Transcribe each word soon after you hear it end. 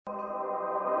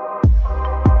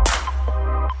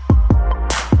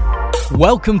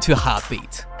Welcome to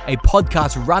Heartbeat, a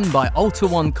podcast run by Alta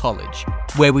One College,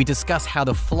 where we discuss how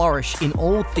to flourish in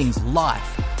all things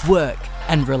life, work,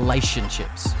 and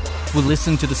relationships. We'll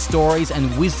listen to the stories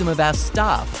and wisdom of our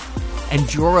staff and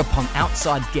draw upon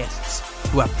outside guests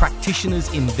who are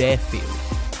practitioners in their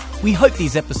field. We hope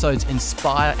these episodes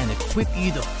inspire and equip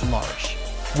you to flourish,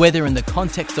 whether in the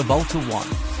context of Alta One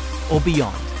or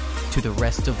beyond to the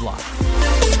rest of life.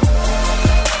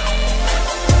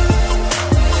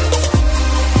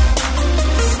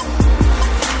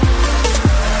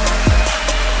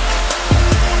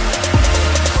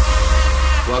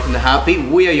 Welcome to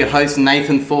Heartbeat. We are your hosts,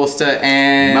 Nathan Forster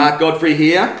and Mark Godfrey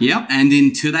here. Yep, and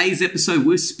in today's episode,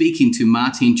 we're speaking to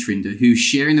Martine Trinder, who's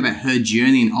sharing about her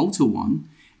journey in Alta One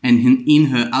and in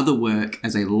her other work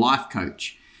as a life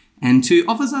coach, and to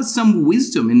offers us some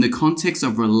wisdom in the context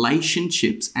of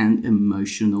relationships and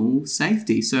emotional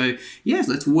safety. So, yes,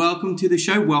 let's welcome to the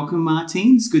show. Welcome,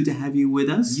 Martine. It's good to have you with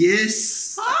us.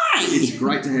 Yes. Hi. It's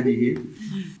great to have you here.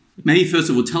 Maybe first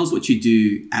of all, tell us what you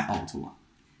do at Alta One.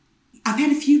 I've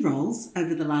had a few roles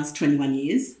over the last 21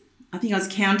 years. I think I was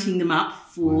counting them up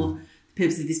for the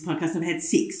purpose of this podcast. I've had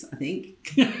 6, I think.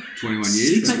 21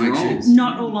 years. But That makes sense.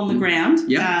 not all on the ground.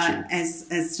 Yeah, sure.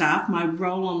 As staff, my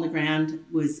role on the ground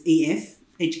was EF,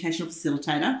 Educational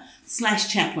Facilitator /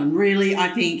 Chaplain. Really, I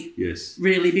think. Yes.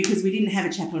 Really, because we didn't have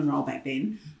a chaplain role back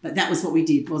then. But that was what we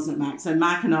did, wasn't it, Mark? So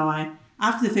Mark and I,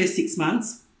 after the first 6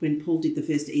 months, when Paul did the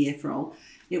first EF role,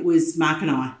 it was Mark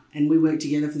and I, and we worked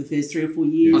together for the first 3 or 4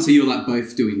 years. Oh, so you were like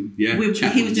both doing He was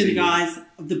doing the guys,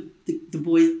 the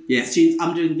boys students.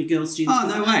 I'm doing the girls students. Oh,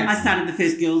 no way. I started the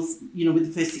first girls,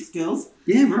 with the first 6 girls.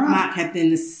 Yeah, right. Mark had then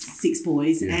the 6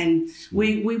 boys, and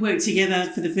we worked together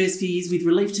for the first few years with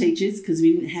relief teachers because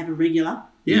we didn't have a regular.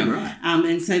 Yeah, right.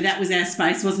 And so that was our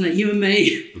space, wasn't it? You and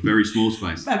me. A very small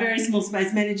space. A very small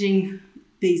space, managing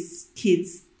these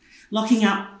kids, locking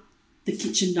up the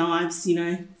kitchen knives,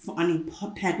 finding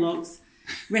padlocks,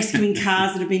 rescuing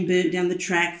cars that have been burnt down the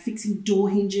track, fixing door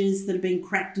hinges that have been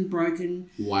cracked and broken.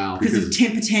 Wow. Because of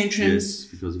temper tantrums,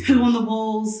 because of poo on the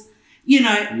walls, the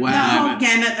Wow. whole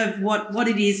gamut of what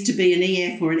it is to be an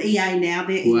EF or an EA now.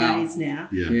 They're EAs now.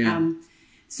 Yeah.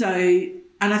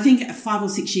 And I think 5 or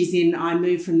 6 years in, I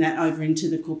moved from that over into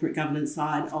the corporate governance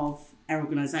side of our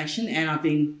organisation, and I've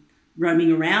been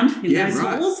roaming around in those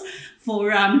halls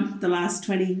for the last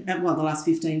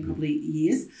 15 probably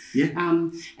years. Yeah.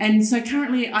 And so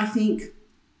currently I think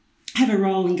have a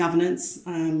role in governance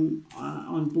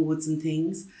on boards and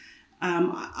things.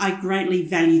 I greatly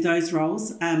value those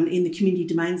roles in the community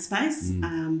domain space,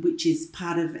 which is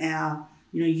part of our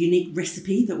unique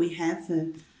recipe that we have for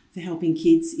helping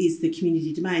kids is the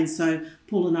community domain. So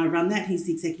Paul and I run that. He's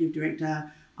the executive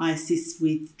director. I assist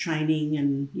with training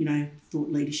and, thought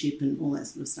leadership and all that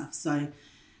sort of stuff. So,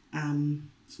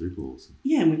 super awesome.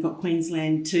 Yeah, and we've got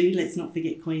Queensland too. Let's not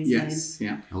forget Queensland. Yes,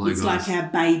 yeah. Hello, it's guys. like our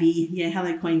baby. Yeah,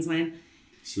 hello, Queensland.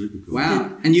 Super cool.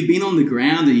 Wow. And you've been on the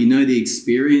ground and you know the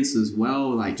experience as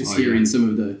well, like just hearing some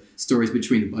of the stories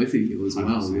between the both of you as well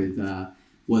 100%. with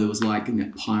what it was like in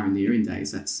that pioneering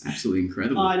days. That's absolutely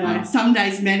incredible. I know. Wow. Some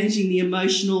days managing the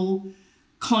emotional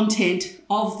content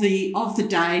of the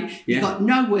day, you got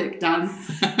no work done.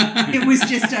 It was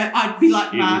just I'd be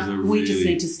like, Mark, we just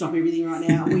need to stop everything right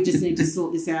now. We just need to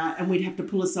sort this out. And we'd have to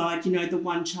pull aside, the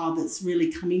one child that's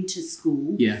really come into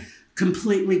school,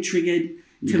 completely triggered,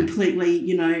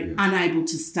 completely, unable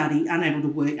to study, unable to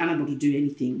work, unable to do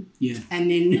anything. Yeah.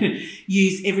 And then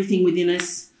use everything within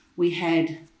us. We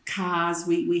had cars,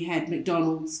 we had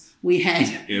McDonald's, we had...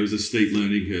 Yeah, it was a steep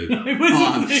learning curve.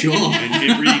 I'm sure.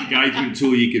 And every engagement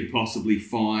tool you could possibly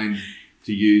find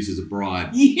to use as a bribe.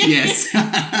 Yes.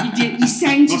 You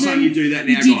sang to Not them. saying you do that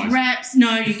now, you did guys. raps.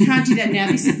 No, you can't do that now.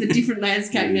 This is a different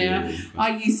landscape now. Yeah.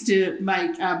 I used to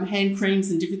make hand creams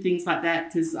and different things like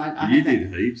that because I You had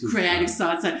did that heaps of creative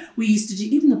stuff. side. So we used to do,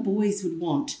 even the boys would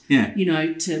want,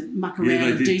 to muck around they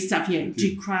and did. do stuff,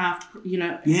 do craft,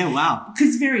 Yeah, wow.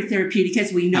 because very therapeutic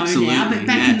as we know Absolutely, now. But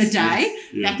back in the day,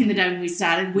 yes. back in the day when we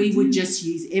started, we would just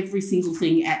use every single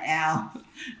thing at our,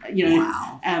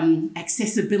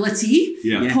 accessibility.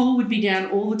 Yeah. Paul would be down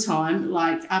all the time.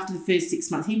 Like after the first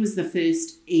 6 months, he was the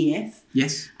first EF.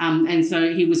 Yes. And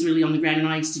so he was really on the ground, and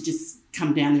I used to just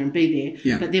come down there and be there.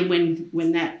 Yeah. But then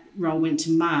when that role went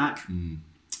to Mark,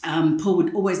 Paul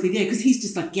would always be there because he's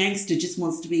just like gangster, just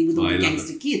wants to be with all the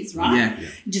gangster kids, right? Yeah.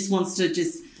 He just wants to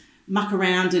just muck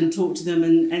around and talk to them,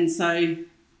 and so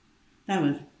they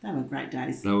were great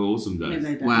days. They were awesome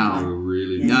days. Wow. They were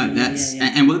really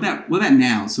And what about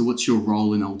now? So what's your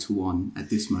role in Alta One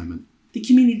at this moment? The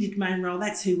community domain role,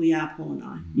 that's who we are, Paul and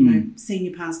I.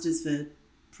 Senior pastors for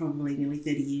probably nearly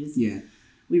 30 years. Yeah.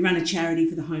 We run a charity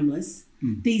for the homeless.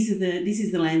 This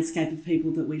is the landscape of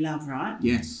people that we love, right?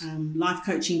 Yes. Life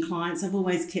coaching clients, I've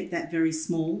always kept that very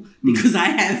small because I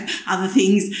have other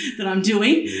things that I'm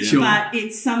doing. Yeah. Sure. But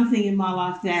it's something in my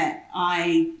life that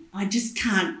I just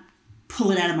can't pull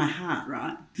it out of my heart,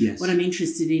 right? Yes. What I'm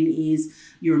interested in is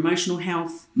your emotional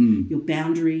health, your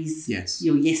boundaries,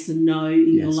 your yes and no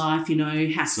in your life, you know,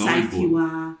 how safe you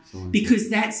are. Because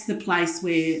that's the place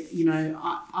where, you know,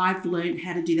 I've learned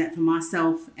how to do that for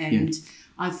myself, and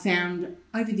I've found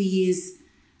over the years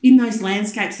in those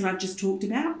landscapes that I've just talked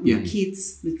about, with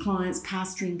kids, with clients,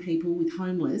 pastoring people, with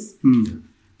homeless,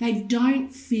 they don't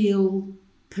feel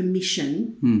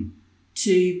permission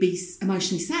to be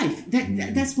emotionally safe.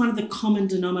 That's one of the common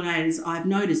denominators I've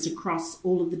noticed across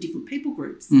all of the different people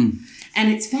groups. And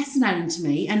it's fascinating to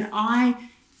me. And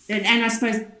I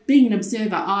suppose being an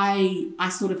observer, I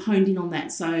sort of honed in on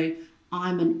that. So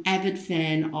I'm an avid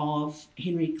fan of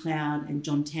Henry Cloud and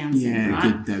John Townsend,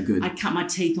 right? They're good. I cut my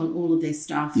teeth on all of their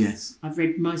stuff. Yes. I've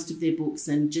read most of their books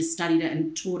and just studied it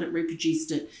and taught it,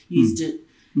 reproduced it, used it,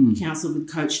 counselled with,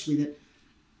 coached with it.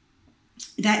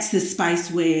 That's the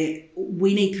space where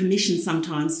we need permission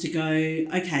sometimes to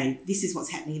go, okay, this is what's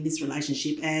happening in this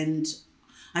relationship, and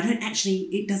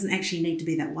it doesn't actually need to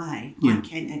be that way. I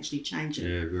can actually change it.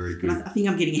 Yeah, very good. But I think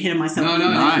I'm getting ahead of myself.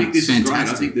 No, I think this is great.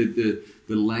 I think that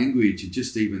the language, and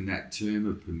just even that term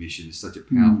of permission is such a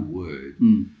powerful word.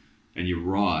 And you're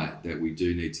right that we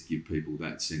do need to give people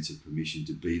that sense of permission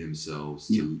to be themselves,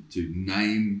 to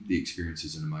name the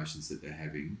experiences and emotions that they're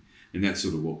having. And that's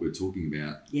sort of what we're talking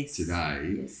about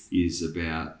today, is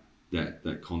about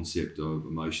that concept of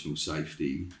emotional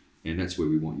safety. And that's where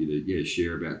we want you to,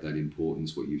 share about that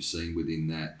importance, what you've seen within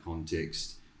that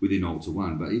context, within Altar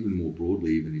One, but even more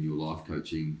broadly, even in your life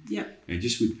coaching and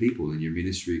just with people and your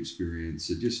ministry experience.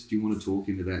 So do you want to talk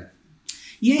into that?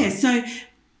 Yeah, so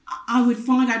I would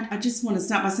find, I just want to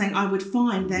start by saying I would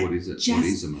find that what is it? What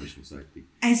is emotional safety?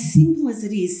 As simple as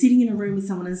it is, sitting in a room with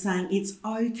someone and saying it's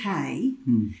okay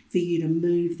for you to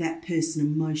move that person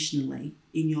emotionally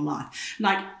in your life.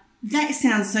 Like, that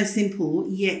sounds so simple,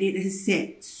 yet it has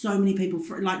set so many people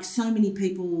from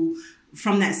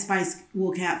that space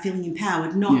walk out feeling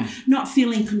empowered, not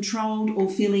feeling controlled or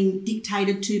feeling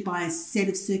dictated to by a set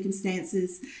of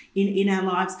circumstances in our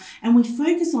lives. And we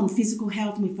focus on physical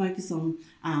health, and we focus on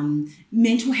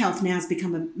mental health now has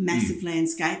become a massive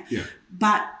landscape. Yeah.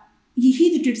 But you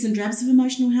hear the drips and drabs of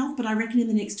emotional health, but I reckon in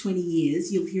the next 20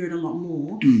 years you'll hear it a lot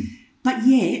more. But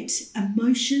yet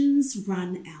emotions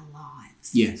run our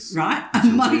lives. Yes. Right?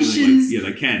 Emotions.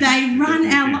 They can. They run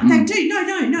our lives. They do.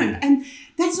 No. Yeah. And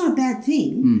that's not a bad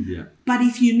thing. But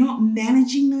if you're not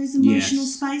managing those emotional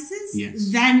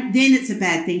spaces, then it's a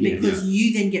bad thing, because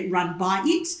you then get run by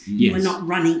it. You are not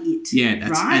running it. Yeah,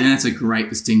 and that's a great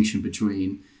distinction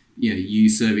between you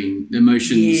serving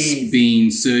emotions being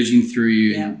surging through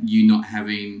you and you not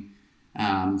having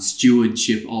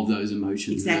stewardship of those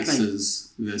emotions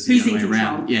versus who's the other in way control?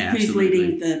 around. Yeah, who's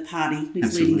leading the party?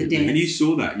 Who's leading the dance? And you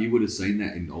saw that. You would have seen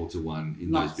that in Altar One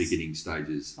in those beginning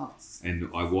stages. And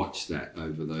I watched that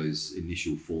over those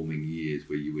initial forming years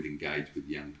where you would engage with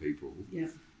young people,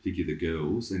 particularly the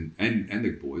girls and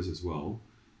the boys as well.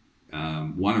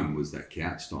 One of them was that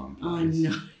couch time place. I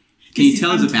know. Can you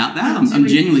tell us about that? I'm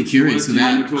genuinely curious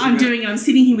about it. I'm doing it. I'm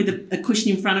sitting here with a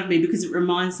cushion in front of me because it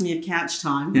reminds me of couch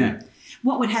time. Yeah.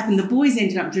 What would happen, the boys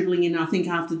ended up dribbling in, I think,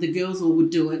 after the girls all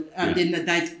would do it. Then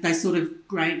they sort of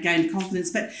gained confidence.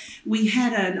 But we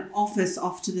had an office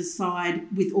off to the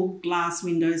side with all glass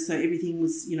windows, so everything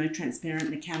was, transparent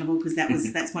and accountable, because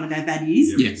that's one of our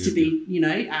values, to be,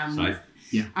 safe.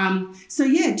 Yeah.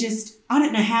 I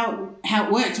don't know how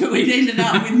it worked, but we ended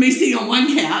up with me sitting on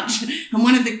one couch and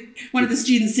one of the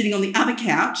students sitting on the other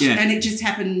couch, and it just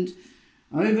happened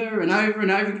over and over and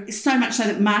over, so much so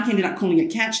that Mark ended up calling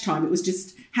it couch time. It was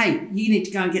just, hey, you need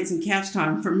to go and get some couch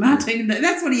time from Martine.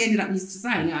 That's what he ended up used to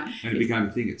saying. And it became a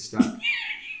thing. It stuck.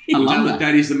 I love that.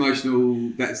 That is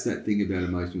emotional. That's that thing about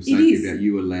emotional safety, that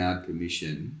you allowed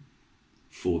permission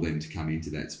for them to come into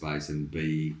that space and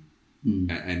be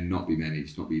and not be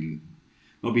managed, not be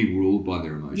ruled by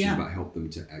their emotion, but help them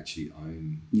to actually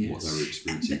own what they were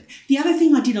experiencing. The other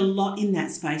thing I did a lot in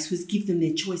that space was give them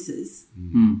their choices,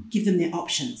 give them their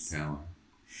options. Power.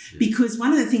 Yeah. Because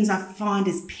one of the things I find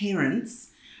as parents,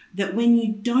 that when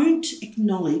you don't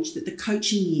acknowledge that the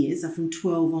coaching years are from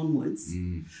 12 onwards,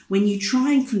 when you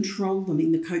try and control them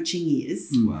in the coaching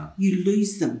years, you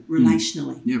lose them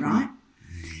relationally, right?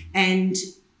 And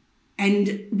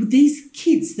with these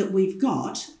kids that we've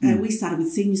got, we started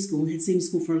with senior school and had senior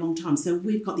school for a long time. So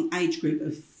we've got the age group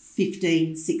of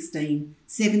 15, 16,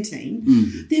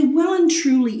 17, they're well and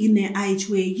truly in their age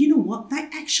where, you know what, they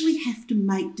actually have to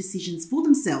make decisions for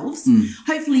themselves,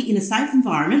 hopefully in a safe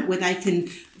environment where they can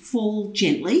fall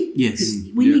gently. Yes.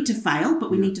 Because we need to fail,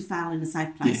 but we need to fail in a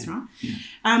safe place, right?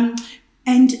 Yeah.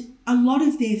 And a lot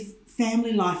of their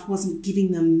family life wasn't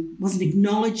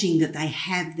acknowledging that they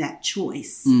have that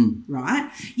choice,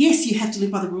 right? Yes, you have to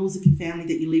live by the rules of your family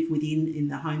that you live within, in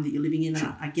the home that you're living in,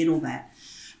 and I get all that.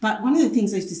 But one of the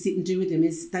things I used to sit and do with them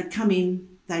is they'd come in,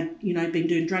 they'd, been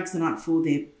doing drugs the night before,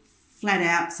 they're flat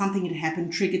out, something had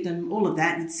happened, triggered them, all of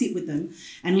that. You'd sit with them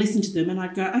and listen to them, and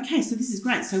I'd go, okay, so this is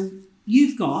great. So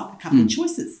you've got a couple of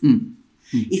choices.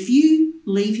 If you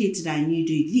leave here today and you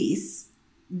do this,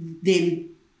 then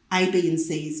A, B and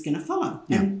C is going to follow.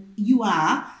 Yeah. And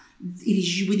it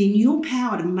is within your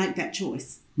power to make that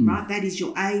choice, right? That is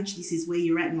your age. This is where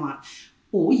you're at in life.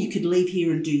 Or you could leave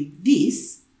here and do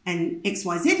this and X,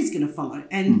 Y, Z is going to follow.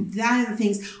 And they are the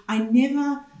things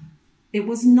it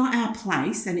was not our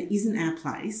place, and it isn't our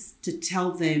place to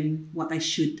tell them what they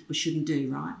should or shouldn't do,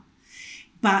 right?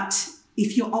 But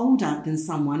if you're older than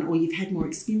someone or you've had more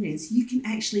experience, you can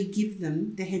actually give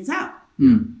them the heads up.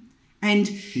 And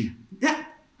that,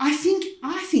 I think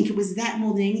it was that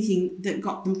more than anything that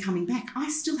got them coming back. I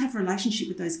still have a relationship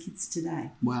with those kids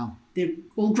today. Wow. They're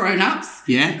all grown-ups.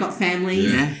 Yeah. They've got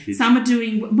families. Yeah.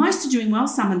 Most are doing well,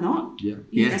 some are not.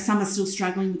 Yeah. Some are still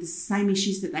struggling with the same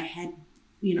issues that they had,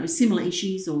 similar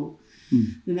issues or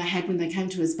than they had when they came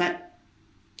to us. But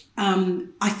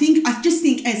I just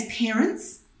think as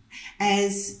parents,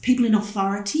 as people in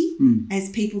authority, as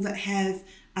people that have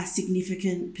a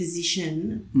significant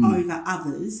position over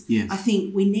others, I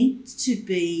think we need to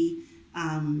be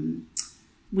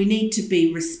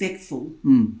respectful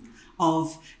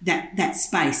of that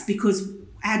space, because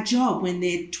our job when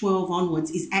they're 12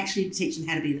 onwards is actually to teach them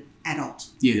how to be an adult.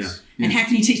 Yes. Yeah. And how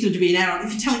can you teach them to be an adult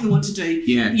if you're telling them what to do?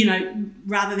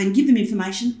 Rather than give them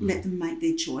information, let them make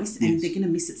their choice, and they're going to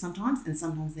miss it sometimes, and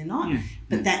sometimes they're not. Yeah.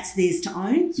 But that's theirs to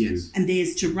own, and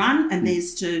theirs to run, and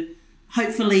theirs to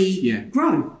hopefully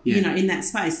grow, in that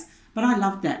space. But I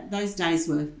loved that. Those days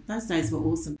were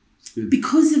awesome.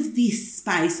 Because of this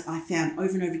space I found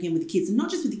over and over again with the kids, and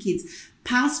not just with the kids,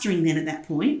 pastoring then at that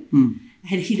point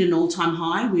had hit an all-time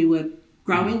high. We were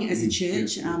growing as a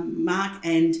church, Mark,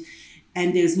 and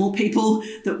there's more people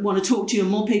that want to talk to you,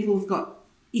 and more people have got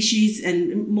issues,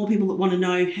 and more people that want to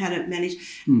know how to manage.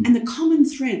 And the common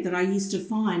thread that I used to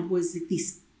find was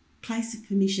this place of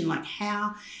permission, like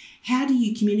how do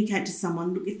you communicate to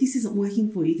someone, look, if this isn't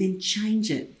working for you, then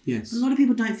change it. Yes. But a lot of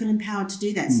people don't feel empowered to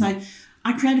do that. So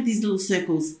I created these little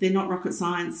circles. They're not rocket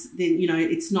science.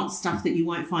 It's not stuff that you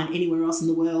won't find anywhere else in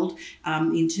the world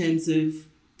in terms of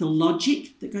the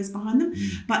logic that goes behind them.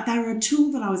 But they were a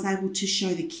tool that I was able to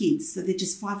show the kids. So they're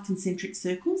just 5 concentric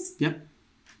circles. Yep.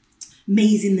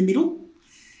 Me's in the middle.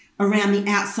 Around the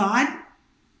outside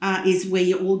is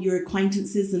where all your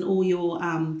acquaintances and all your,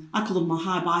 I call them my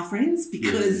hi-bye friends,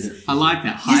 because... I like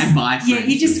that, hi-bye friends. Yeah,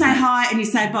 you just say hi and you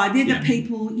say bye. They're the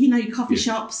people, your coffee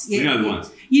shops. You know the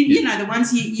ones. You know the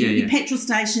ones, your petrol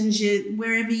stations,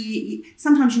 wherever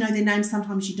sometimes you know their names,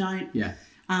 sometimes you don't. Yeah.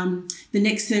 The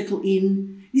next circle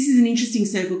in, this is an interesting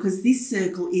circle because this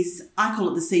circle is, I call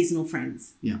it the seasonal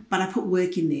friends. Yeah. But I put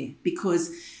work in there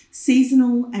because...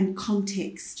 seasonal and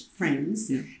context friends.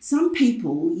 Yeah. Some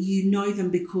people, you know them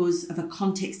because of a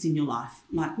context in your life,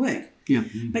 like work. Yeah.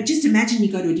 But just imagine you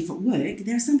go to a different work.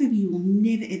 There are some people you will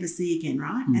never, ever see again,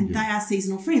 right? And they are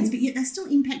seasonal friends, but yet they still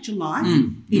impact your life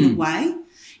in a way.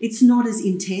 It's not as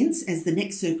intense as the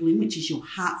next circle in, which is your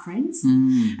heart friends.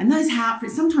 And those heart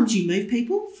friends, sometimes you move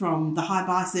people from the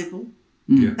high-bye circle.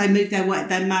 Yeah. They move their way.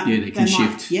 They can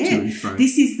shift. To and fro.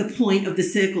 This is the point of the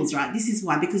circles, right? This is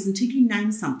why, because until you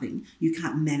name something, you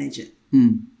can't manage it.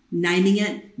 Naming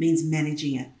it means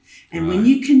managing it. And when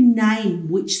you can name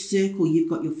which circle you've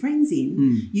got your friends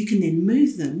in, you can then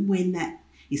move them when that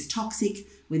is toxic,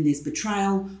 when there's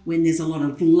betrayal, when there's a lot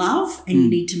of love, and you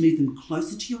need to move them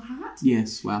closer to your heart.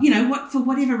 Yes, wow. For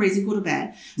whatever reason, good or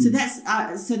bad. So that's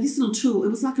so this little tool, it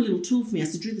was like a little tool for me. I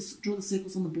used to draw the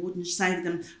circles on the board and say to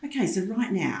them, okay, so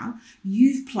right now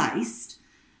you've placed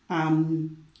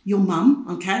your mum,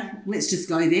 okay, let's just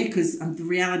go there, because the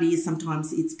reality is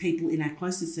sometimes it's people in our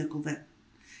closest circle that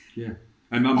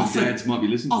and mum and dads might be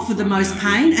listening offer the most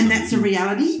pain, and that's a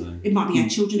reality. So, it might be our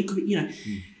children, it could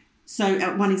be, So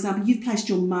one example, you've placed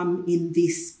your mum in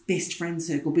this best friend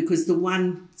circle because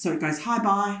so it goes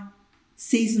hi-bye,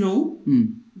 seasonal,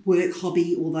 work,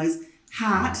 hobby, all those,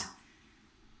 heart,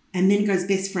 and then it goes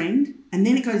best friend, and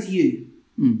then it goes you.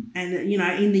 And,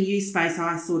 in the you space,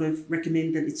 I sort of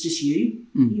recommend that it's just you,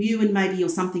 you and maybe you're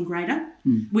something greater.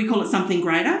 We call it something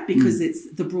greater because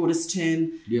it's the broadest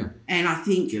term. Yeah. And I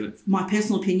think my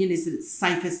personal opinion is that it's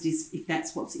safest if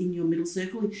that's what's in your middle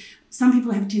circle. Some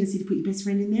people have a tendency to put your best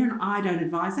friend in there, and I don't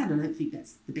advise that. I don't think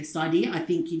that's the best idea. I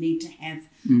think you need to have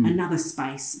another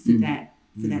space for that.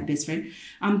 For that best friend.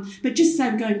 But just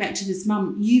so going back to this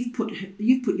mum, you've put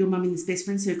your mum in this best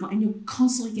friend circle and you're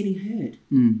constantly getting hurt.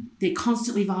 They're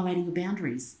constantly violating your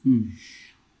boundaries.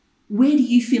 Where do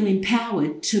you feel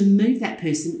empowered to move that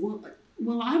person?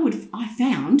 Well, I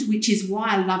found, which is why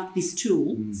I loved this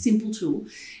tool, simple tool,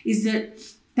 is that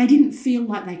they didn't feel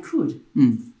like they could.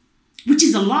 Which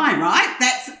is a lie, right?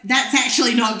 That's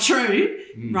actually not true,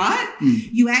 right?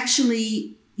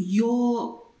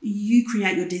 You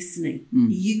create your destiny.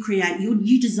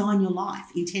 You design your life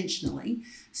intentionally.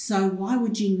 So why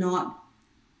would you not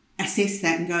assess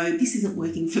that and go, this isn't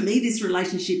working for me. This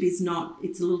relationship is not,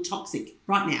 it's a little toxic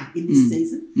right now in this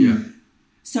season. Yeah.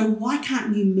 So why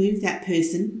can't you move that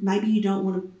person? Maybe you don't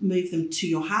want to move them to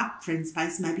your heart friend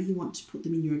space. Maybe you want to put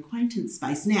them in your acquaintance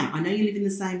space. Now, I know you live in the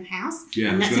same house.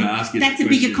 Yeah, and that's a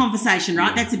bigger conversation,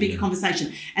 right? That's a bigger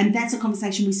conversation. And that's a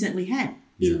conversation we certainly had.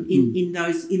 In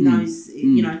those you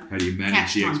know, how do you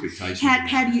manage the expectations?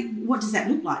 How do you, what does that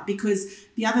look like? Because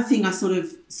the other thing I sort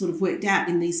of worked out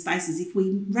in these spaces, if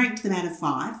we ranked them out of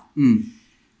 5,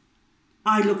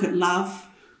 I look at love,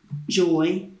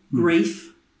 joy,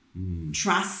 grief,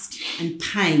 trust, and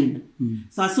pain.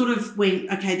 So I sort of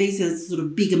went, okay, these are sort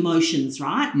of big emotions,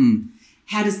 right?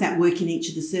 How does that work in each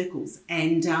of the circles?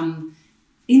 And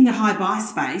in the high buy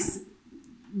space,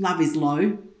 love is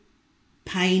low.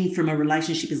 Pain from a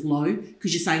relationship is low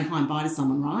because you're saying hi and bye to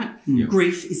someone, right? Yeah.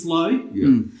 Grief is low.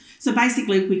 Yeah. So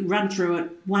basically, if we run through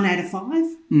it, 1 out of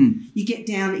 5, you get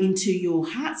down into your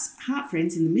heart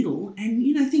friends in the middle, and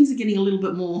you know things are getting a little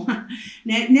bit more.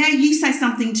 Now you say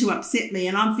something to upset me,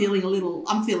 and I'm feeling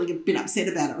a bit upset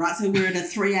about it, right? So we're at a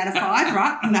 3 out of 5,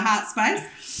 right, in the heart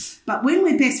space. But when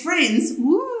we're best friends,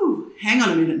 woo, hang on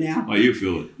a minute now. Oh, you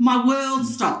feel it. My world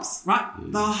stops, right? Yeah.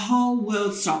 The whole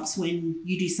world stops when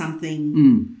you do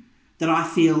something that I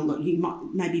feel that you might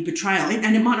maybe betrayal.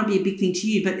 And it might not be a big thing to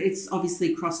you, but it's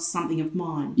obviously crossed something of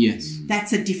mine. Yes.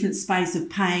 That's a different space of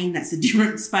pain. That's a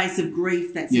different space of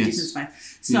grief. That's a different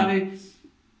space. So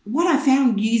what I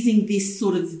found using this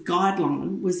sort of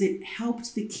guideline was it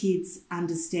helped the kids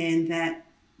understand that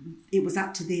it was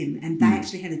up to them and they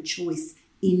actually had a choice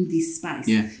in this space.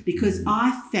 Yeah. Because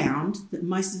I found that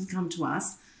most of them come to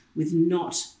us with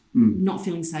not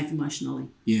feeling safe emotionally.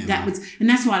 Yeah. And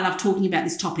that's why I love talking about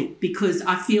this topic, because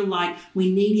I feel like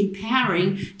we need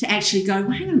empowering to actually go,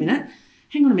 well, hang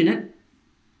on a minute.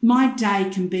 My day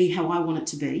can be how I want it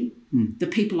to be. The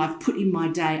people I've put in my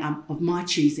day are of my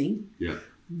choosing. Yeah.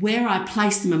 Where I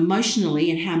place them emotionally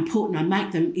and how important I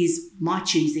make them is my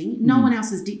choosing. No one else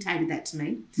has dictated that to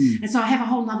me. And so I have a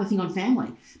whole other thing on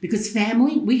family, because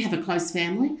family, we have a close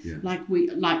family. Yeah. Like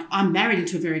I'm married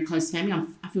into a very close family.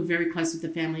 I feel very close with the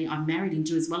family I'm married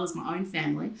into as well as my own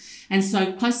family. And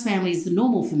so close family is the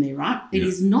normal for me, right? It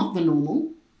is not the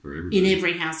normal in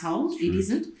every household. It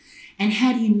isn't. And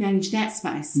how do you manage that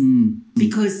space?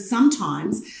 Because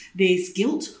sometimes there's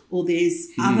guilt or there's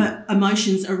other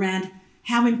emotions around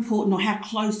how important or how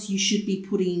close you should be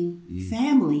putting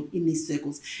family in these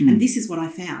circles. And this is what I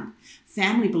found.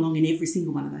 Family belong in every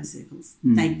single one of those circles.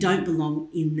 They don't belong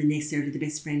in necessarily the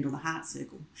best friend or the heart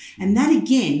circle. And that,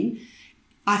 again,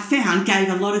 I found gave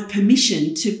a lot of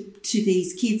permission to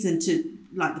these kids and to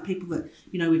like the people that,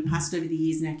 you know, we've passed over the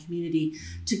years in our community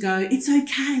to go, it's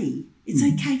okay. It's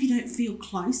okay if you don't feel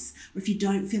close or if you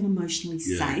don't feel emotionally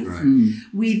safe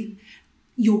with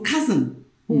your cousin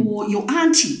or your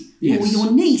auntie or your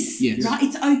niece, right?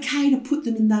 It's okay to put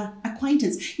them in the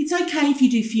acquaintance. It's okay if you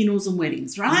do funerals and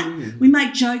weddings, right? We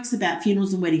make jokes about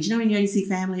funerals and weddings. You know when you only see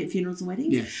family at funerals and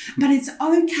weddings? Yeah. But it's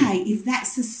okay if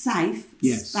that's a safe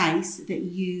space that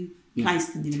you place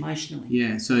them in emotionally.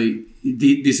 Yeah, so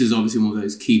this is obviously one of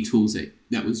those key tools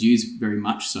that was used very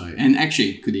much so, and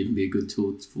actually could even be a good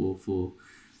tool for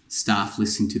staff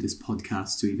listening to this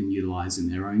podcast to even utilise in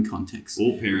their own context.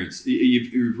 Or parents.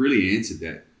 You've really answered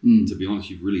that. To be honest,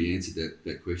 you've really answered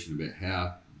that question about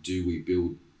how do we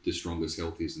build the strongest,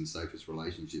 healthiest and safest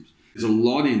relationships. There's a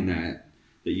lot in that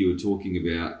you were talking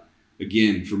about.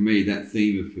 Again, for me, that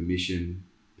theme of permission,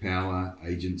 power,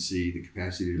 agency, the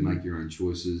capacity to make your own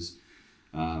choices,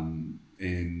 and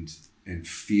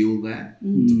feel that,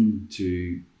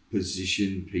 to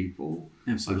position people.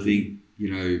 Absolutely. I think,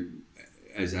 you know,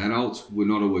 as adults, we're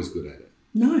not always good at it.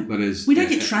 No, but we don't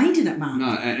get trained in it, Mark.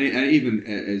 No, and even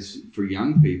as for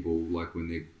young people, like when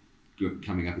they're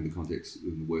coming up in the context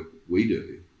of the work we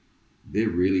do, they're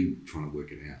really trying to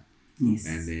work it out. Yes.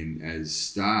 And then as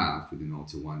staff within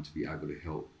Alta One to be able to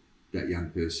help that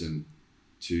young person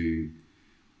to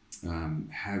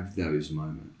have those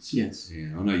moments. Yes.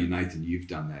 And I know you, Nathan, you've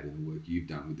done that in the work you've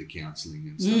done with the counselling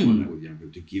and stuff like that with young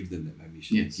people, to give them that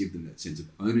permission, to give them that sense of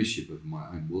ownership of my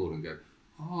own world and go,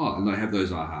 and they have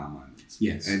those aha moments.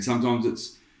 Yes. And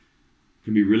sometimes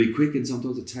can be really quick and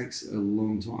sometimes it takes a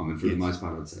long time. And for the most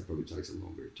part, I'd say it probably takes a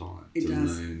longer time to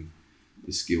learn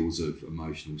the skills of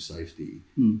emotional safety.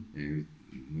 And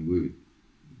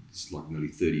it's like nearly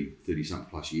 30-something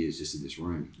plus years just in this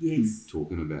room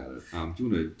talking about it. Do you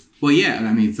want to... Well, yeah,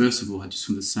 I mean, first of all, I just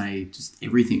want to say just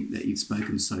everything that you've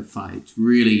spoken so far, it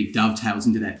really dovetails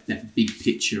into that big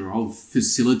picture of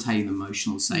facilitating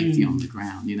emotional safety on the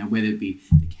ground, you know, whether it be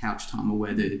the couch time or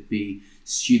whether it be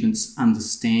students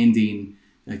understanding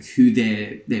like who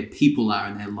their people are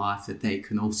in their life, that they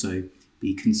can also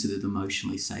be considered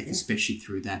emotionally safe, especially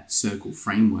through that circle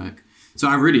framework. So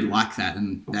I really like that,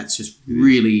 and that's just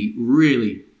really,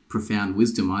 really profound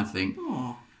wisdom, I think.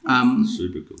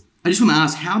 Super cool. I just want to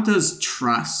ask, how does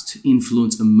trust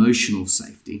influence emotional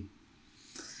safety?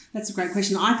 That's a great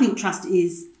question. I think trust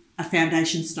is a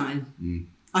foundation stone.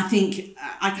 I think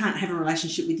I can't have a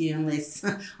relationship with you unless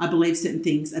I believe certain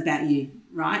things about you,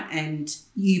 right? And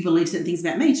you believe certain things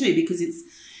about me too, because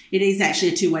it is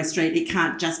actually a two-way street. It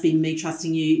can't just be me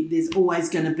trusting you. There's always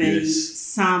going to be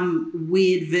some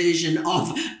weird version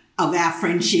of our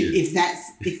friendship if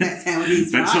that's how it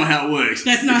is. That's not how it works.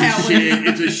 That's not how it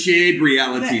works. It's a shared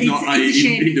reality, not an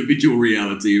individual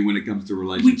reality when it comes to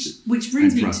relationships. Which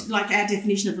brings me to, like, our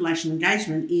definition of relational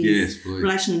engagement is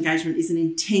relational engagement is an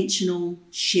intentional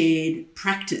shared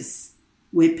practice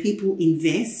where people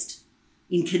invest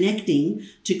in connecting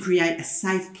to create a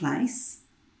safe place.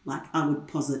 Like, I would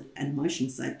posit an emotional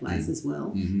safe place as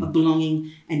well, of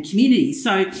belonging and community.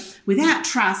 So without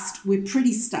trust, we're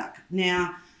pretty stuck.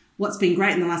 Now, what's been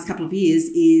great in the last couple of years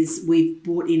is we've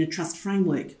brought in a trust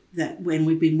framework that when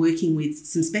we've been working with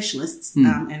some specialists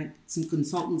and some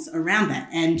consultants around that.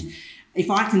 And if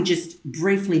I can just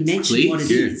briefly mention what it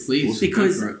is,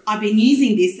 because I've been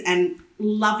using this and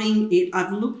loving it.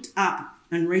 I've looked up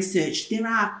and researched. There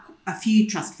are a few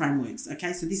trust frameworks,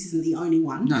 okay? So this isn't the only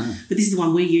one, but this is the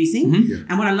one we're using.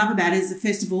 And what I love about it is that,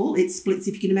 first of all, it splits,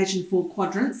 if you can imagine, 4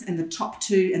 quadrants, and the top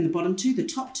 2 and the bottom 2. The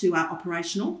top 2 are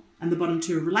operational and the bottom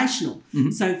 2 are relational.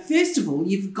 So first of all,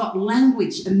 you've got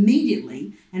language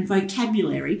immediately and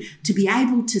vocabulary to be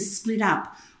able to split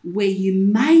up where you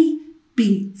may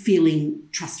be feeling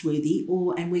trustworthy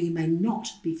and where you may not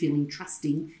be feeling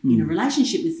trusting in a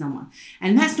relationship with someone.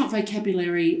 And that's not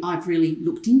vocabulary I've really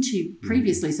looked into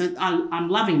previously. So I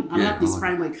love this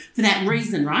framework for that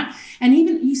reason, right? And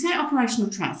even you say operational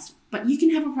trust, but you can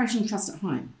have operational trust at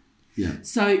home.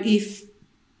 So if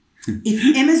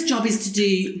Emma's job is to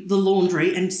do the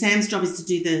laundry and Sam's job is to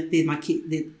do they're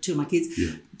 2 of my kids,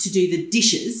 to do the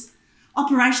dishes,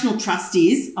 operational trust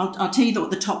is, I'll tell you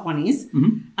what the top one is,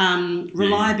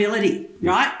 reliability,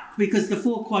 right? Because the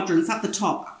 4 quadrants up the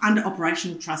top, under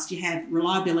operational trust, you have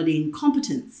reliability and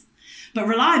competence. But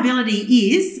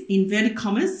reliability is, inverted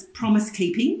commas, promise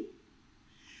keeping.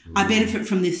 I benefit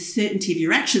from the certainty of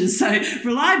your actions. So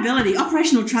reliability,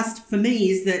 operational trust for me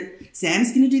is that Sam's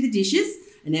going to do the dishes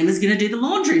and Emma's going to do the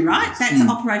laundry, right? That's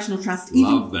operational trust,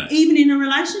 even in a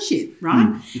relationship,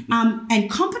 right? And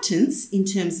competence, in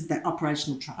terms of that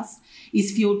operational trust,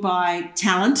 is fueled by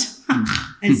talent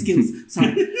and skills.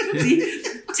 Sorry.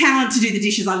 Talent to do the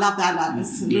dishes. I love that.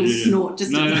 That's a little snort.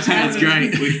 Just that's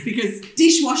great. Because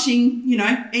dishwashing,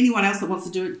 anyone else that wants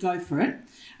to do it, go for it.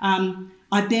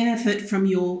 I benefit from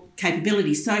your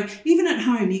capability. So even at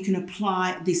home, you can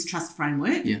apply this trust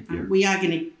framework. We are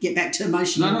going to get back to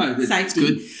emotional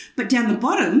safety. Good. But down the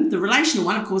bottom, the relational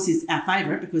one, of course, is our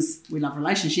favourite because we love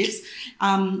relationships.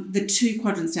 The 2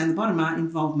 quadrants down the bottom are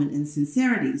involvement and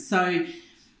sincerity. So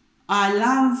I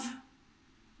love,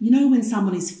 when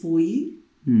someone is for you,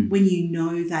 when you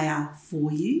know they are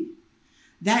for you,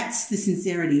 that's the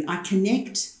sincerity. I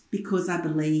connect because I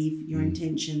believe your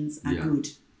intentions are good.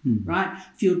 Right?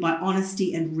 Fueled by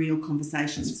honesty and real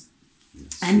conversations.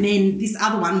 And then this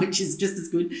other one, which is just as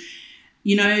good,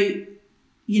 I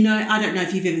don't know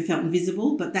if you've ever felt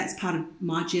invisible, but that's part of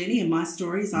my journey and my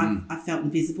stories. I've felt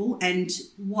invisible. And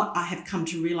what I have come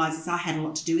to realise is I had a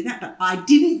lot to do with that, but I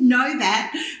didn't know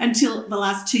that until the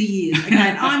last 2 years. Okay,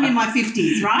 and I'm in my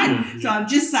 50s, right? So I'm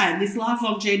just saying, this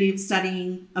lifelong journey of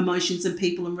studying emotions and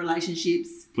people and relationships.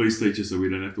 Please teach us so we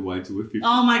don't have to wait till we're 50.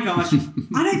 Oh, my gosh.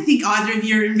 I don't think either of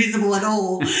you are invisible at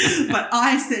all, but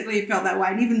I certainly felt that way.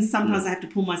 And even sometimes I have to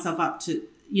pull myself up to,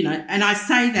 and I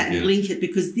say that and link it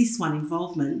because this one,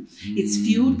 involvement, it's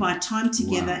fueled by time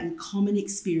together and common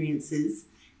experiences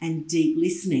and deep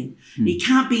listening. You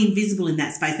can't be invisible in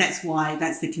that space.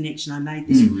 That's the connection I made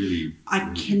there.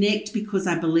 I connect because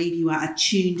I believe you are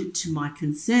attuned to my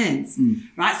concerns,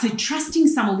 right? So trusting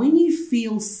someone, when you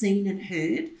feel seen and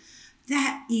heard,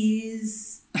 that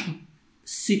is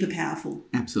super powerful.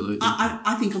 Absolutely.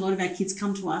 I think a lot of our kids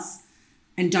come to us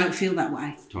and don't feel that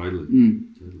way. Totally.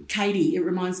 Katie, it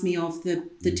reminds me of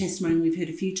the testimony we've heard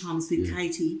a few times with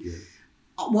Katie. Yeah.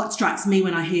 What strikes me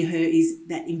when I hear her is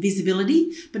that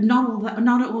invisibility, but not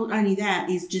only that,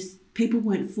 is just people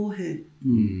weren't for her.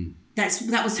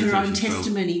 That was her own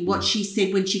testimony. What she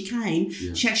said when she came,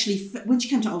 she actually, when she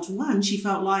came to Altar One, she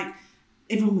felt like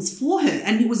everyone was for her,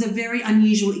 and it was a very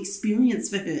unusual experience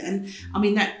for her. And I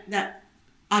mean that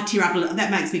I tear up a little.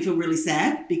 That makes me feel really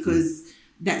sad because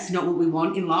that's not what we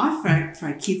want in life for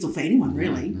our kids or for anyone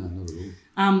really. No, not at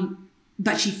all.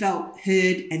 But she felt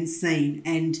heard and seen,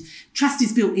 and trust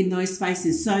is built in those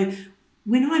spaces. So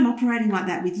when I'm operating like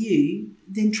that with you,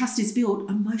 then trust is built.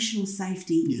 Emotional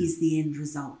safety is the end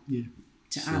result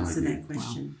to answer that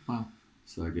question. Wow.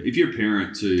 So good. If you're a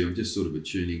parent too, I'm just sort of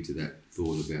attuning to that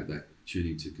thought about that,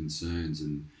 tuning to concerns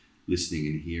and listening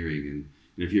and hearing. And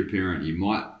if you're a parent, you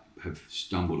might have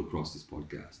stumbled across this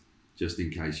podcast, just in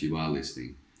case you are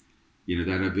listening.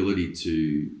 That ability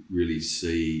to really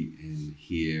see and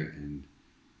hear and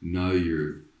know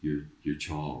your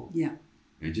child,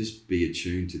 and just be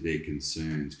attuned to their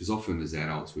concerns, because often as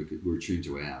adults we're attuned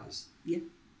to ours,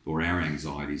 or our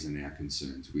anxieties and our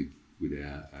concerns with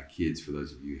our kids, for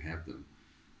those of you who have them.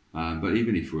 But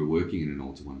even if we're working in an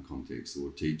Altar One context, or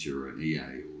a teacher or an EA,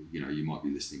 or you might be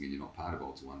listening and you're not part of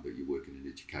Altar One, but you work in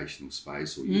an educational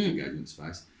space or youth engagement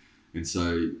space, and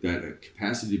so that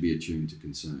capacity to be attuned to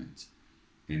concerns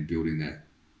and building that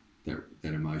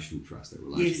emotional trust, that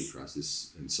relational trust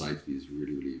and safety is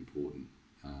really, really important.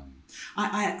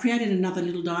 I created another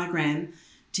little diagram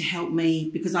to help me,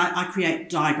 because I create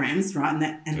diagrams, right, and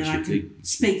then I can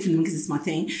speak from them because it's my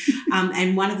thing.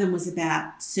 And one of them was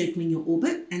about circling your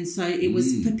orbit, and so it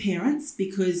was for parents,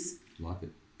 because like it.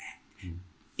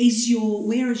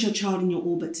 Where is your child in your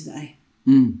orbit today?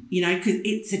 Because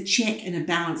it's a check and a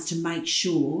balance to make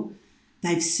sure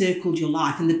they've circled your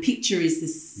life. And the picture is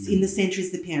this: in the centre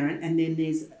is the parent, and then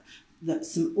there's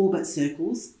some orbit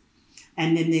circles,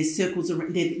 and then there's circles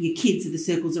around. Your kids are the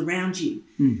circles around you.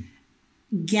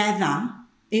 Gather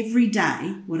every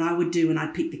day. What I would do when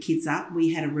I'd pick the kids up,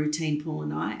 we had a routine, Paul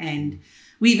and I, and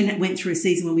we even went through a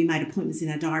season where we made appointments in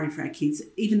our diary for our kids,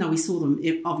 even though we saw them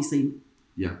obviously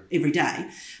every day.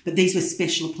 But these were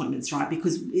special appointments, right?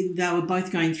 Because they were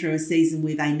both going through a season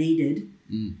where they needed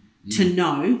to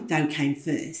know they came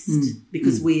first,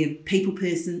 because we're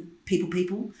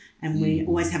people, and we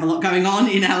always have a lot going on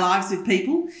in our lives with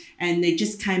people. And there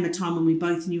just came a time when we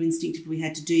both knew instinctively we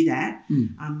had to do that.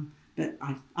 But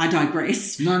I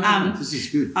digress. No, this is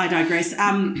good. I digress.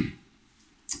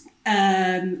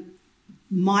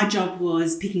 My job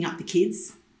was picking up the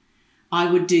kids. I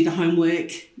would do the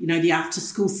homework, the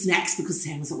after-school snacks, because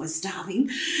Sam was always starving.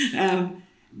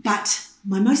 But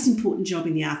my most important job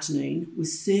in the afternoon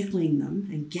was circling them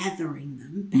and gathering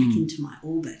them back into my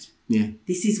orbit. Yeah.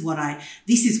 This is what I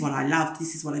loved.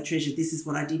 This is what I treasured. This is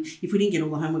what I did. If we didn't get all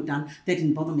the homework done, that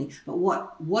didn't bother me. But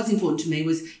what was important to me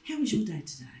was, how was your day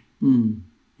today? And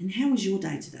how was your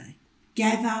day today?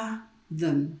 Gather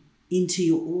them into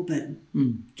your orbit.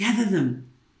 Gather them,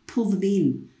 pull them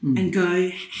in, and go,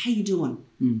 how you doing?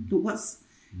 But what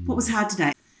was hard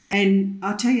today? And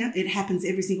I'll tell you, it happens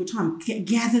every single time.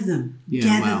 Gather them,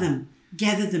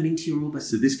 gather them into your orbit.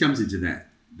 So this comes into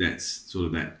that's sort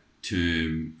of that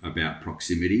term about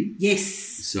proximity. Yes.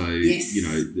 So,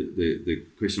 the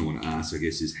question I want to ask, I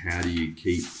guess, is how do you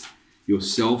keep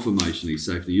yourself emotionally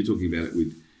safe? And you're talking about it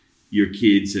with your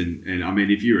kids, and I mean,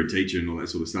 if you're a teacher and all that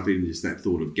sort of stuff, even just that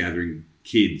thought of gathering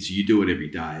kids, you do it every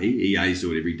day. EAs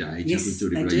do it every day. Yes, do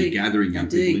it every day. You're gathering young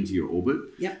people into your orbit.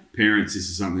 Yep. Parents, this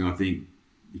is something I think,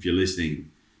 if you're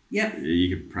listening,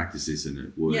 you can practice this and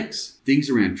it works. Yep. Things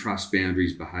around trust,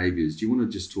 boundaries, behaviours. Do you want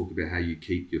to just talk about how you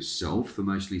keep yourself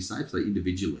emotionally safe? So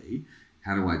individually,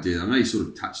 how do I do that? I know you sort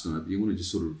of touched on it, but you want to just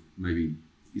sort of maybe,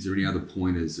 is there any other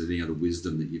pointers or any other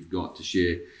wisdom that you've got to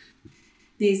share?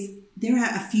 There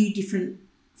are a few different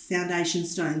foundation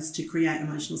stones to create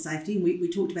emotional safety. And we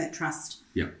talked about trust.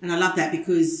 Yeah. And I love that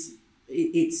because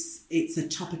it's a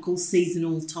topical,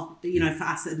 seasonal topic, for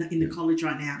us in the college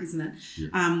right now, isn't it?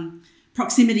 Yeah.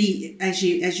 Proximity, as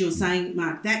you're saying,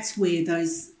 Mark, that's where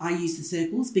I use the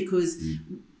circles, because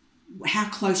how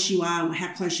close you are,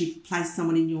 how close you place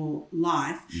someone in your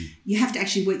life, you have to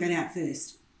actually work that out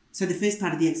first. So the first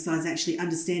part of the exercise is actually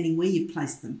understanding where you've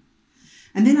placed them.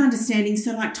 And then understanding,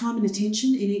 so like time and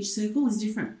attention in each circle is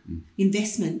different.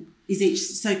 Investment is each,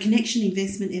 so connection,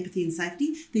 investment, empathy and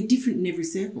safety, they're different in every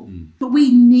circle. But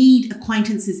we need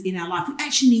acquaintances in our life. We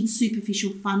actually need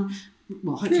superficial fun,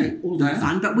 well, hopefully all of them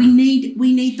fun, but we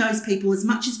need those people as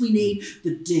much as we need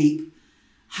the deep,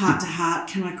 heart-to-heart,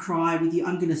 can I cry with you?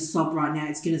 I'm going to sob right now.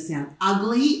 It's going to sound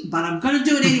ugly, but I'm going to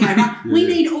do it anyway, right? We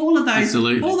need all of those,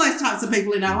 all those types of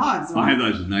people in our lives, right? I have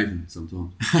those with Nathan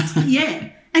sometimes. Yeah.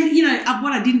 And, you know,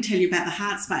 what I didn't tell you about the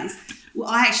heart space, well,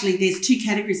 there's two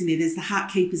categories in there. There's the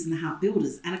heart keepers and the heart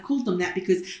builders. And I called them that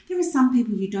because there are some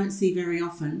people you don't see very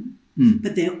often,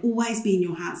 but they'll always be in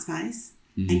your heart space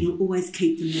and you'll always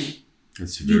keep them there.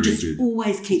 That's very good. You just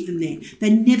always keep them there. They're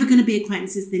never going to be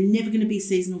acquaintances. They're never going to be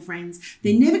seasonal friends.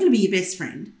 They're never going to be your best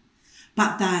friend.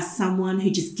 But they're someone who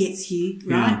just gets you,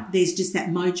 right? Yeah. There's just that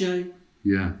mojo.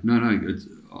 Yeah. No. It's,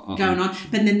 going on.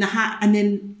 But then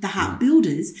the heart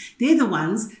builders, they're the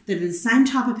ones that are the same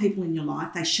type of people in your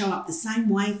life. They show up the same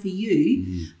way for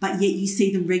you, but yet you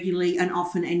see them regularly and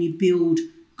often, and you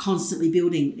constantly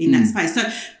building in that space.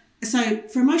 So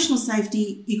for emotional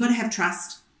safety, you've got to have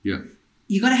trust. Yeah.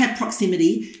 You've got to have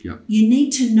proximity. Yep. You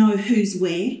need to know who's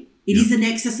where. It is an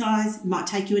exercise. It might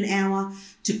take you an hour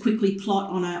to quickly plot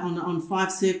on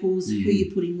 5 circles who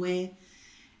you're putting where.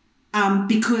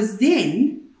 Because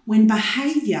then when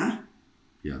behaviour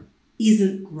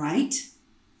isn't great,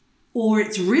 or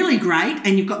it's really great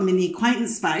and you've got them in the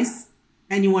acquaintance space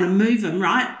and you want to move them,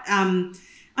 right?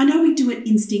 I know we do it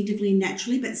instinctively and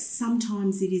naturally, but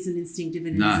sometimes it isn't instinctive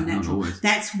and it isn't natural. Not always.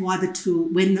 That's why the tool,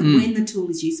 when the tool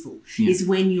is useful, is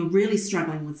when you're really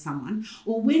struggling with someone,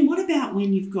 or what about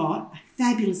when you've got a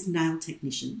fabulous nail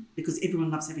technician, because everyone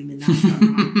loves having their nails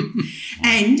done, right?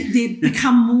 And they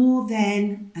become more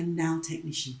than a nail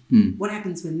technician. What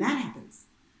happens when that happens?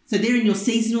 So they're in your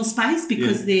seasonal space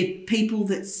because they're people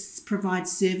that provide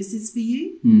services for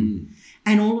you.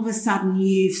 And all of a sudden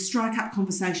you strike up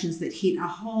conversations that hit a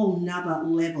whole nother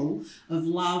level of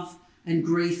love and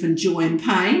grief and joy and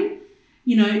pain.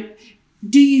 You know,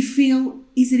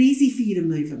 is it easy for you to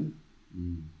move them?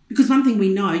 Because one thing we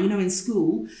know, in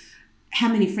school, how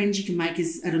many friends you can make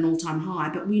is at an all-time high,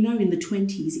 but we know in the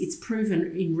 20s, it's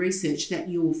proven in research that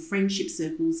your friendship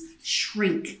circles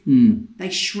shrink. They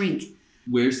shrink.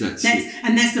 Where's that?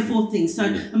 And that's the fourth thing. So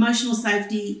emotional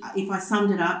safety, if I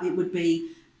summed it up, it would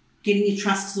be getting your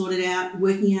trust sorted out,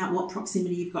 working out what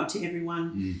proximity you've got to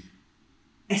everyone,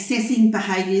 assessing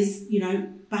behaviours.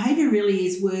 Behaviour really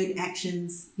is word,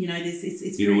 actions.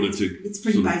 It's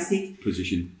pretty basic.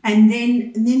 Position. And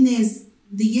then there's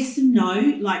the yes and no.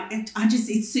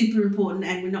 It's super important,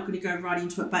 and we're not going to go right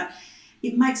into it, but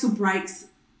it makes or breaks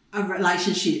a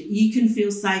relationship. You can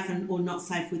feel safe or not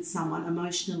safe with someone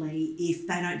emotionally if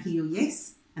they don't hear your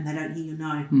yes and they don't hear your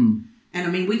no. And I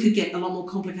mean, we could get a lot more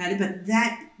complicated, but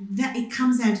that it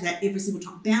comes down to that every single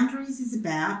time. Boundaries is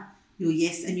about your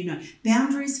yes and your no.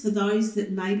 Boundaries, for those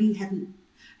that maybe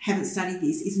haven't studied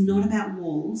this, is not about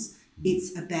walls.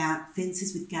 It's about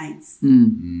fences with gates.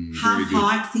 Half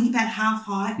height. Think about half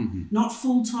height, not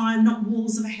full time, not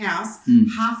walls of a house.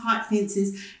 Half height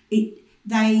fences.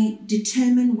 They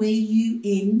determine where you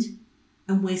end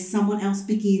and where someone else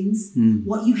begins.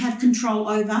 What you have control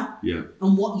over,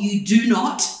 and what you do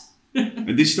not.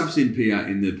 And this stuff's in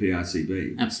the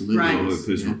PRCB. Absolutely. Right. Or a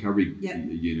personal recovery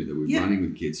unit that we're running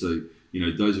with kids. So,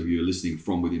 those of you who are listening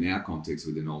from within our context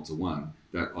within Alta One,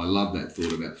 that I love that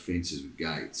thought about fences with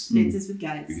gates. Fences with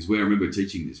gates. Because I remember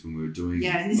teaching this when we were doing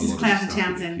this is Cloud and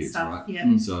Townsend stuff. Right?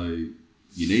 Yeah. So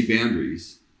you need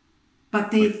boundaries,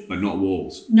 but not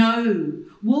walls. No.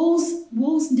 Walls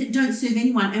don't serve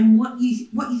anyone, and what you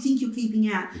think you're keeping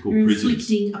out, you're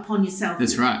inflicting upon yourself.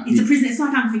 That's right. It's a prison. It's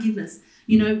like unforgiveness.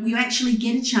 You actually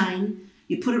get a chain,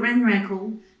 you put it around your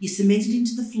ankle, you cement it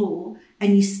into the floor,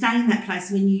 and you stay in that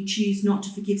place when you choose not to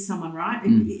forgive someone, right?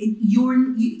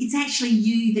 It's actually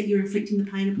you that you're inflicting the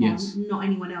pain upon, not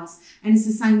anyone else. And it's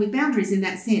the same with boundaries in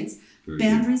that sense.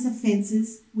 Boundaries are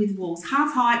fences with walls.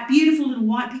 Half height, beautiful little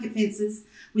white picket fences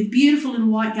with beautiful little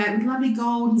white gate with lovely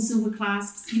gold and silver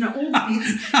clasps, all the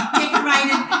bits,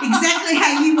 decorated exactly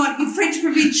how you want. Your French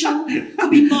provincial,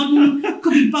 could be modern,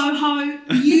 could be boho.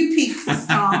 You pick the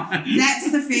style.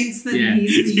 That's the fence that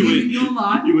is for you in your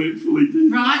life. You went fully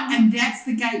deep. Right? And that's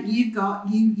the gate you've got.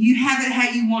 You have it how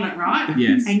you want it, right?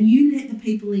 Yes. And you let the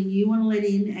people in you want to let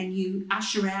in, and you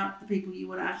usher out the people you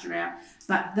want to usher out.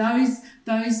 But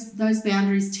those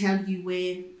boundaries tell you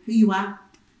who you are,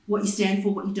 what you stand for,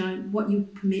 what you don't, what you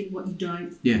permit, what you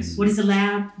don't. Yes. What is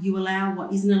allowed, you allow.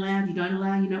 What isn't allowed, you don't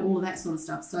allow. All of that sort of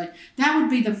stuff. So that would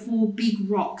be the 4 big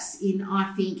rocks in,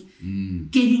 I think,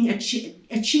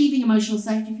 achieving emotional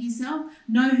safety for yourself.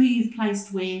 Know who you've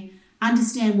placed where.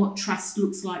 understand what trust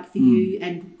looks like for you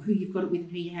and who you've got it with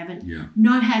and who you haven't. Yeah.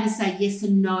 Know how to say yes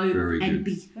and no and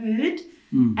be heard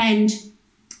and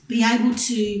be able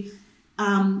to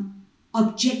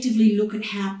objectively look at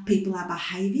how people are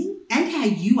behaving and how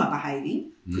you are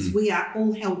behaving, because we are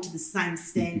all held to the same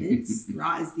standards,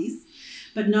 right, as this.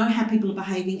 But know how people are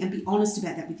behaving and be honest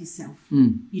about that with yourself,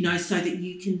 so that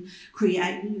you can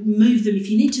move them if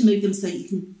you need to move them, so you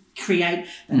can create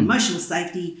an emotional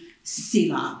safety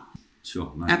seal up.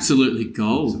 Sure, mate. Absolutely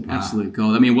gold. Absolute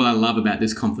gold. I mean, what I love about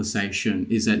this conversation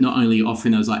is that not only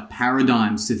offering those like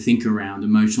paradigms to think around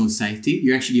emotional safety,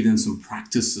 you're actually giving them some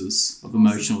practices of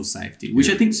emotional safety, which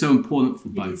I think is so important for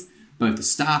both the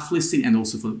staff listening and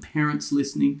also for the parents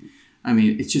listening. I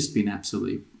mean, it's just been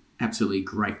absolutely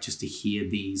great just to hear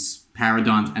these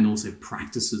paradigms and also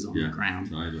practices on the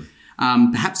ground. Totally.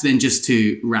 Perhaps then just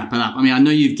to wrap it up, I mean, I know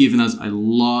you've given us a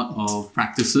lot of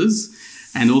practices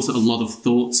and also a lot of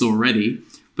thoughts already,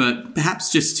 but perhaps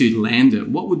just to land it,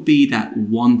 what would be that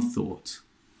one thought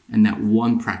and that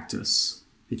one practice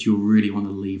that you really want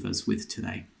to leave us with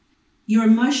today? Your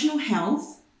emotional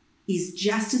health is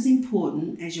just as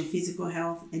important as your physical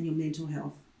health and your mental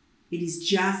health. It is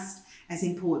just as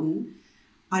important.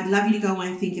 I'd love you to go away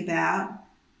and think about,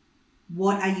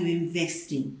 what are you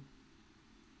investing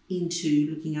into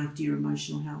looking after your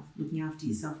emotional health, looking after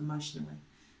yourself emotionally?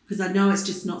 Because I know it's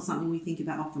just not something we think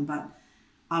about often, but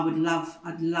I'd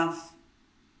love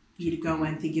you to go away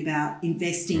and think about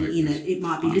investing in it. It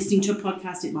might be listening to a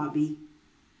podcast. It might be,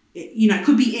 it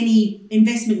could be any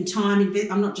investment in time.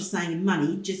 I'm not just saying in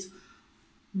money, just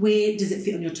where does it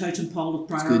fit on your totem pole of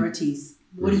priorities?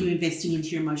 What are you investing into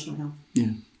your emotional health? Yeah.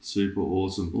 Super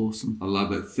awesome. I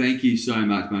love it. Thank you so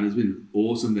much, man. It's been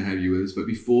awesome to have you with us. But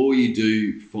before you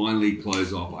do finally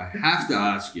close off, I have to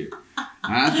ask you,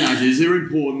 these are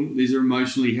important, these are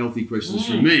emotionally healthy questions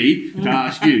for me to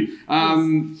ask you.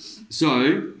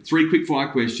 So, 3 quick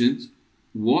fire questions.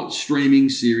 What streaming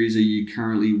series are you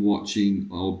currently watching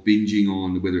or binging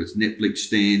on, whether it's Netflix,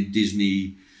 Stan,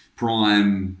 Disney,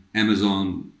 Prime,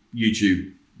 Amazon,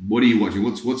 YouTube? What are you watching?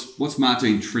 What's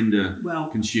Martine Trinder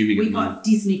consuming at the moment? We got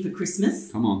Disney for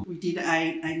Christmas. Come on. We did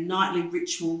a nightly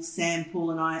ritual, Sam, Paul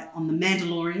and I, on The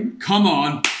Mandalorian. Come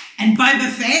on. And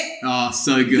Boba Fett. Oh,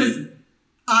 so good.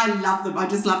 I love them. I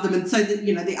just love them. And so, the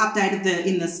update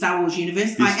in the Star Wars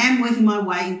universe, I am working my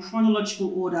way in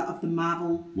chronological order of the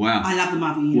Marvel. Wow. I love the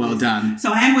Marvel universe. Well done.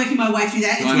 So I am working my way through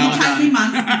that. It's going to take me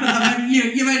months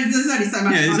because there's only so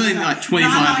much. Yeah, there's only like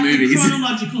 25 movies. The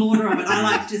chronological order of it. I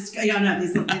like just,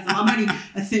 I'm only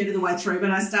a third of the way through,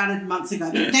 but I started months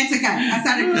ago. But that's okay.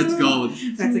 That's gold.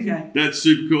 That's okay. That's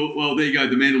super cool. Well, there you go.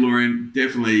 The Mandalorian,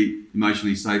 definitely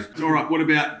emotionally safe. All right, what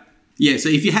about... Yeah, so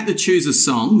if you had to choose a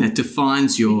song that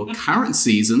defines your current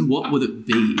season, what would it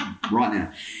be right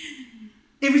now?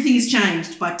 Everything Is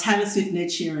Changed by Taylor Swift and Ed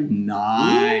Sheeran.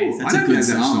 Nice. That's a good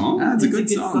song. That's a good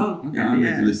song. Okay, I need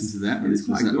to listen to that. It's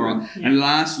quite good. All right. Yeah. And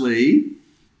lastly,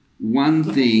 one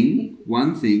thing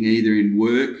either in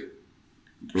work,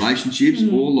 relationships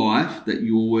or life that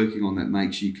you're working on that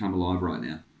makes you come alive right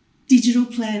now. Digital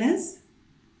planners.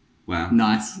 Wow.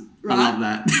 Nice. Right? I love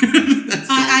that.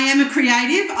 I am a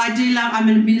creative. I'm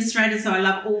an administrator, so I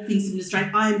love all things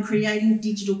administrative. I am creating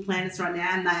digital planners right now,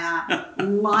 and they are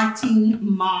lighting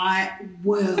my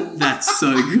world. That's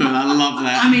so good. I love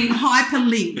that. I mean,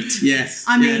 hyperlinked. Yes.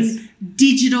 I mean,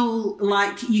 digital,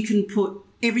 like you can put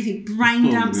everything, brain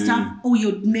dump stuff, all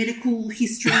your medical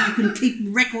history. You can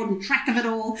keep record and track of it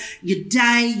all. Your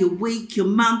day, your week, your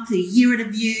month, your year at a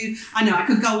view. I know, I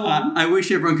could go on. I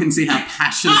wish everyone can see how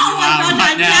passionate you are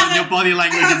right now. Your body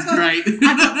language is great.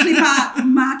 I've got clip art.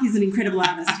 Mark is an incredible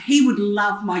artist. He would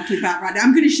love my clip art right now.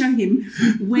 I'm going to show him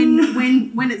when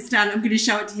it's done. I'm going to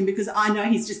show it to him because I know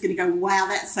he's just going to go, wow,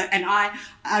 that's so. And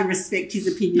I respect his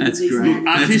opinion. That's great.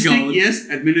 Artistic, yes.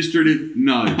 Administrative,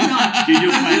 no. Digital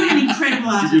planning,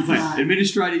 incredible.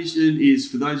 Administration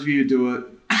is, for those of you who do it,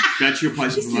 that's your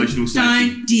place of emotional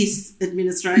safety. Don't diss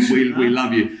administration. We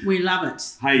love you. We love it.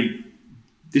 Hey,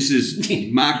 this is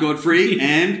Mark Godfrey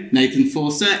and Nathan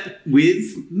Fawcett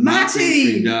with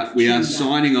Martine Trinder. We are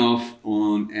signing off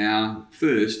on our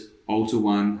first Alter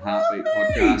One Heartbeat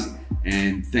podcast.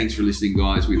 And thanks for listening,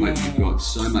 guys. We hope you've got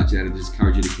so much out of this.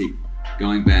 Encourage you to keep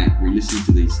going back, re-listening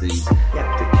to these things, to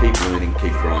keep learning,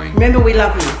 keep growing. Remember, we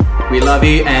love you. We love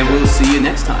you, and we'll see you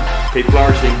next time. Keep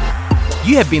flourishing.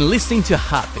 You have been listening to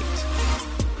Heartbeat.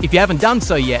 If you haven't done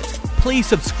so yet, please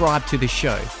subscribe to the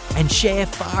show and share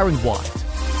far and wide.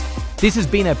 This has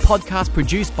been a podcast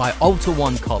produced by Alter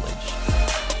One College.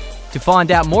 To find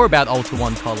out more about Alter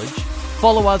One College,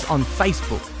 follow us on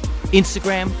Facebook,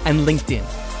 Instagram and LinkedIn,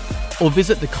 or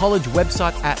visit the college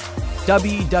website at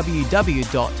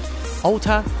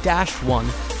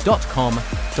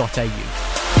www.alter-one.com.au.